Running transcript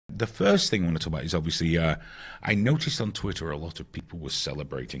the first thing I want to talk about is obviously I noticed on Twitter a lot of people were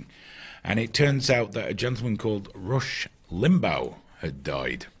celebrating. And it turns out that a gentleman called Rush Limbaugh had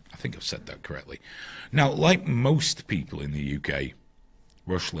died. I think I've said that correctly. Now, like most people in the UK,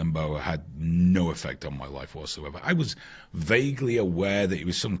 Rush Limbaugh had no effect on my life whatsoever. I was vaguely aware that he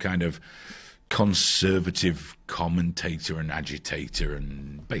was some kind of conservative commentator and agitator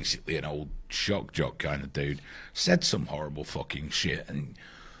and basically an old shock jock kind of dude. Said some horrible fucking shit. And,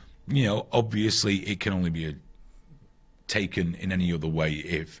 you know, obviously it can only be taken in any other way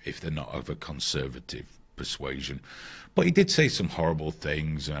if they're not of a conservative persuasion. But he did say some horrible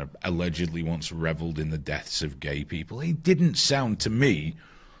things, allegedly once revelled in the deaths of gay people. He didn't sound to me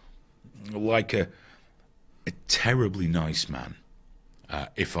like a terribly nice man,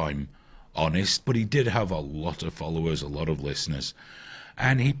 if I'm honest. But he did have a lot of followers, a lot of listeners,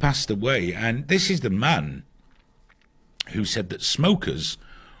 and he passed away. And this is the man who said that smokers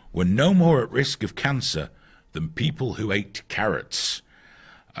were no more at risk of cancer than people who ate carrots.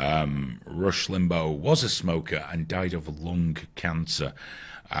 Rush Limbaugh was a smoker and died of lung cancer.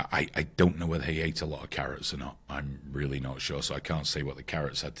 I don't know whether he ate a lot of carrots or not. I'm really not sure, so I can't say what the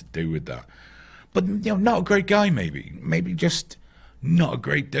carrots had to do with that. But, you know, not a great guy, maybe. Maybe just not a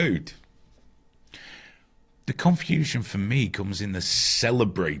great dude. The confusion for me comes in the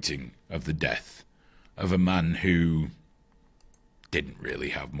celebrating of the death of a man who didn't really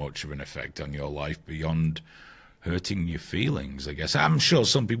have much of an effect on your life beyond hurting your feelings, I guess. I'm sure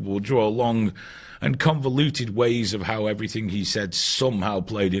some people will draw long and convoluted ways of how everything he said somehow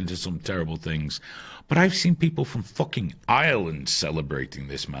played into some terrible things. But I've seen people from fucking Ireland celebrating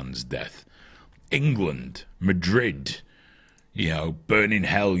this man's death. England, Madrid, you know, burn in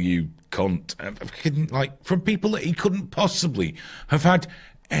hell, you cunt. Like, from people that he couldn't possibly have had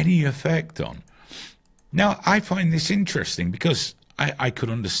any effect on. Now, I find this interesting because I could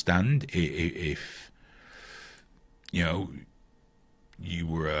understand if you know, you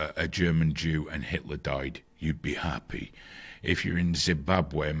were a German Jew and Hitler died, you'd be happy. If you're in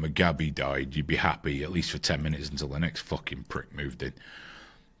Zimbabwe and Mugabe died, you'd be happy, at least for 10 minutes until the next fucking prick moved in.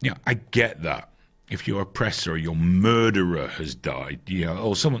 You know, I get that. If your oppressor or your murderer has died, you know,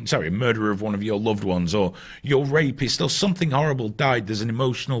 or someone, sorry, a murderer of one of your loved ones, or your rapist, or something horrible died, there's an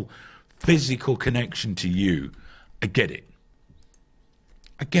emotional, physical connection to you. I get it.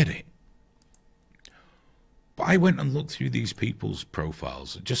 I get it. But I went and looked through these people's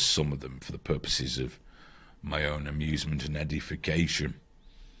profiles, just some of them for the purposes of my own amusement and edification.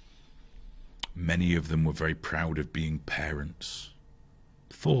 Many of them were very proud of being parents,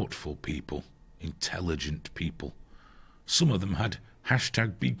 thoughtful people, intelligent people. Some of them had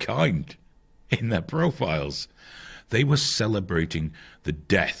 #BeKind in their profiles. They were celebrating the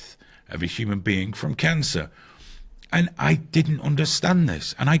death of a human being from cancer. And I didn't understand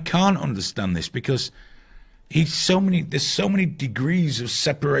this, and I can't understand this because there's so many degrees of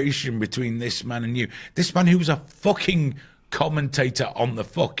separation between this man and you. This man who was a fucking commentator on the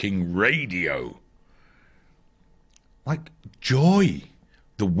fucking radio. Like, joy.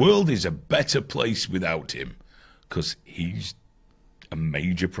 The world is a better place without him. Because he's a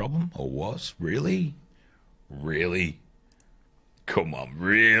major problem, or was? Really? Really? Come on,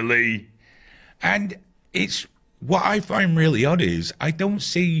 really? And it's, what I find really odd is, I don't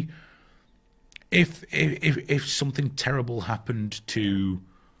see, if something terrible happened to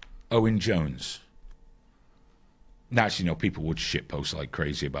Owen Jones, naturally, you know, people would shitpost like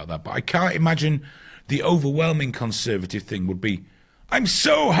crazy about that, but I can't imagine the overwhelming conservative thing would be, I'm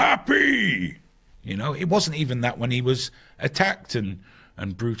so happy! You know, it wasn't even that when he was attacked and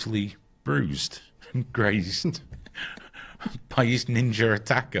brutally bruised and grazed by his ninja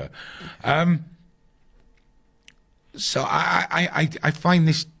attacker. So I find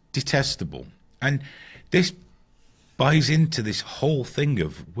this detestable. And this buys into this whole thing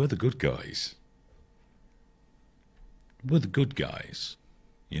of, we're the good guys. We're the good guys,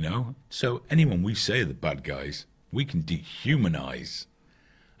 you know? So anyone we say are the bad guys, we can dehumanize.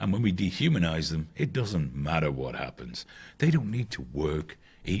 And when we dehumanize them, it doesn't matter what happens. They don't need to work,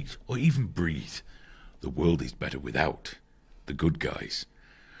 eat, or even breathe. The world is better without the good guys.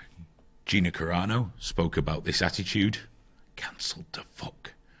 Gina Carano spoke about this attitude. Cancelled the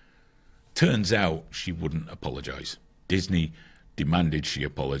fuck. Turns out she wouldn't apologise. Disney demanded she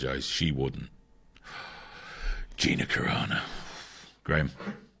apologise. She wouldn't. Gina Carano. Graham.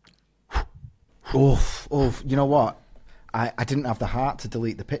 Oof. You know what? I didn't have the heart to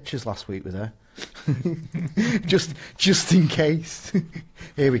delete the pictures last week with her. just in case.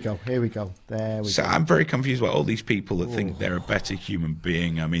 Here we go. There we go. So I'm very confused about all these people that think they're a better human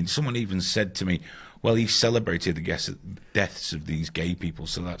being. I mean, someone even said to me, well, he celebrated the deaths of these gay people,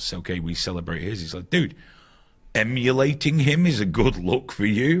 so that's okay. We celebrate his. He's like, dude, emulating him is a good look for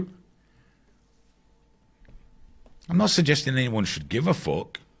you. I'm not suggesting anyone should give a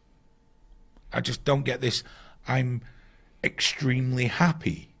fuck. I just don't get this I'm extremely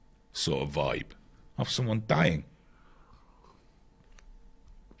happy sort of vibe of someone dying.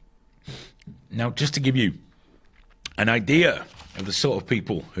 Now, just to give you an idea of the sort of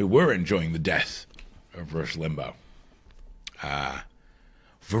people who were enjoying the death of Rush Limbaugh.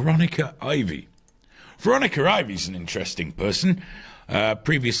 Veronica Ivy. Veronica Ivy's an interesting person,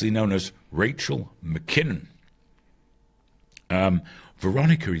 previously known as Rachel McKinnon.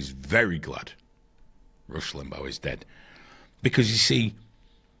 Veronica is very glad Rush Limbaugh is dead. Because, you see,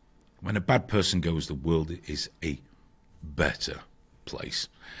 when a bad person goes, the world is a better place.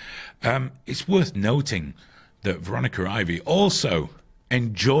 It's worth noting that Veronica Ivy also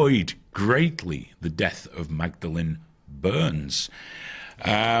enjoyed greatly the death of Magdalene Burns.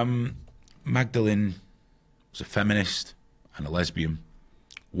 Magdalene was a feminist and a lesbian,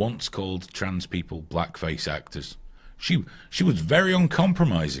 once called trans people blackface actors. She was very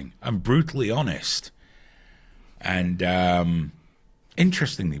uncompromising and brutally honest. And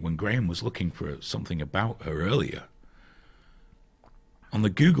interestingly, when Graham was looking for something about her earlier, on the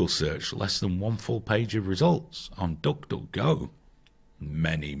Google search, less than one full page of results. On DuckDuckGo,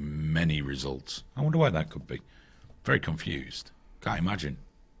 many, many results. I wonder why that could be. Very confused. Can't imagine.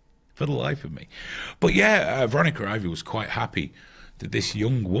 For the life of me. But yeah, Veronica Ivy was quite happy that this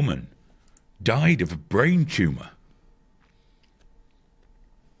young woman died of a brain tumour.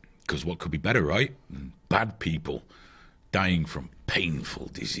 Because what could be better, right? Than bad people dying from painful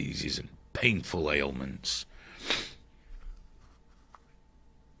diseases and painful ailments.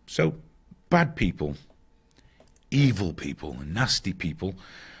 So, bad people, evil people, and nasty people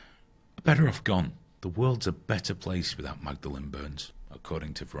are better off gone. The world's a better place without Magdalene Burns,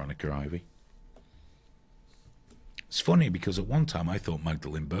 according to Veronica Ivy. It's funny because at one time I thought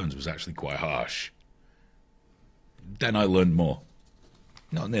Magdalene Burns was actually quite harsh. Then I learned more.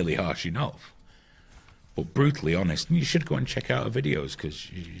 Not nearly harsh enough, but brutally honest. And you should go and check out her videos because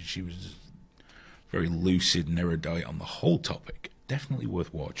she was very lucid and erudite on the whole topic. Definitely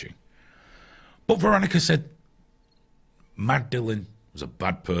worth watching. But Veronica said Magdalene was a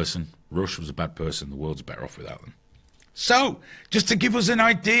bad person, Rush was a bad person, the world's better off without them. So, just to give us an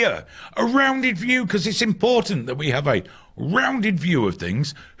idea, a rounded view, because it's important that we have a rounded view of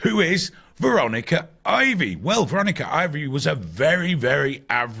things, who is Veronica Ivy? Well, Veronica Ivy was a very, very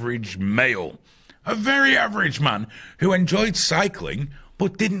average male. A very average man who enjoyed cycling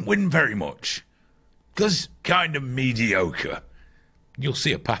but didn't win very much. Because kind of mediocre. You'll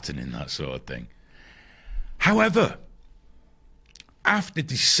see a pattern in that sort of thing. However, after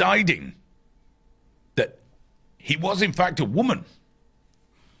deciding that he was in fact a woman,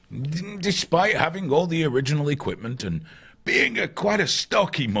 despite having all the original equipment and being quite a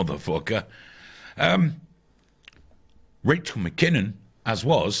stocky motherfucker, Rachel McKinnon, as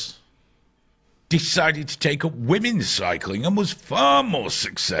was, decided to take up women's cycling and was far more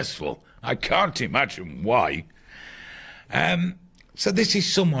successful. I can't imagine why. So this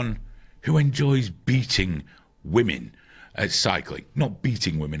is someone who enjoys beating women at cycling. Not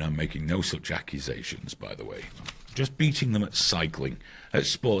beating women, I'm making no such accusations, by the way. Just beating them at cycling, at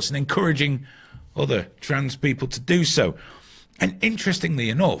sports, and encouraging other trans people to do so. And interestingly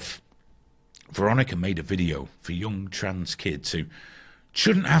enough, Veronica made a video for young trans kids who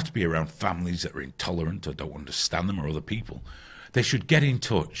shouldn't have to be around families that are intolerant or don't understand them or other people. They should get in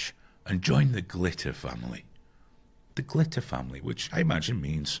touch and join the Glitter family. The Glitter family, which I imagine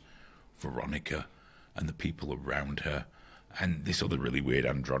means Veronica and the people around her and this other really weird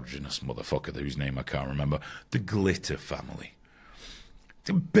androgynous motherfucker whose name I can't remember. The Glitter family. It's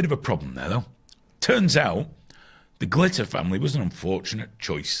a bit of a problem there, though. Turns out the Glitter family was an unfortunate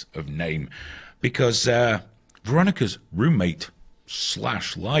choice of name because Veronica's roommate /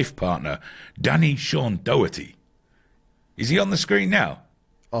 life partner, Danny Sean Doherty. Is he on the screen now?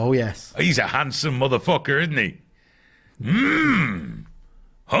 Oh, yes. He's a handsome motherfucker, isn't he?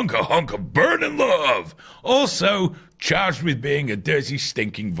 Hunka burning love. Also charged with being a dirty,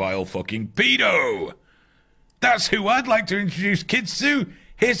 stinking, vile fucking pedo. That's who I'd like to introduce kids to.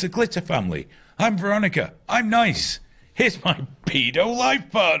 Here's the Glitter family. I'm Veronica. I'm nice. Here's my pedo life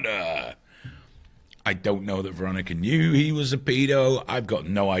partner. I don't know that Veronica knew he was a pedo. I've got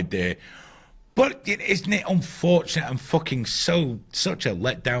no idea. But isn't it unfortunate and fucking such a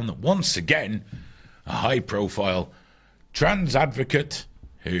letdown that once again, a high-profile trans advocate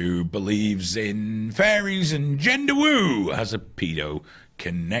who believes in fairies and gender woo has a pedo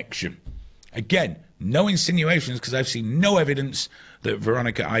connection. Again, no insinuations, because I've seen no evidence that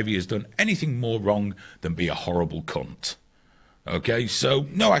Veronica Ivy has done anything more wrong than be a horrible cunt. Okay, so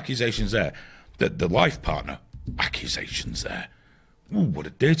no accusations there. The life partner, accusations there. Ooh, what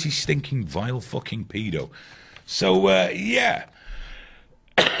a dirty, stinking, vile fucking pedo. So, yeah.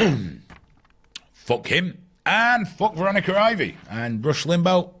 Fuck him, and fuck Veronica Ivy. And Rush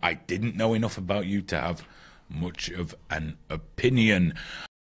Limbaugh, I didn't know enough about you to have much of an opinion.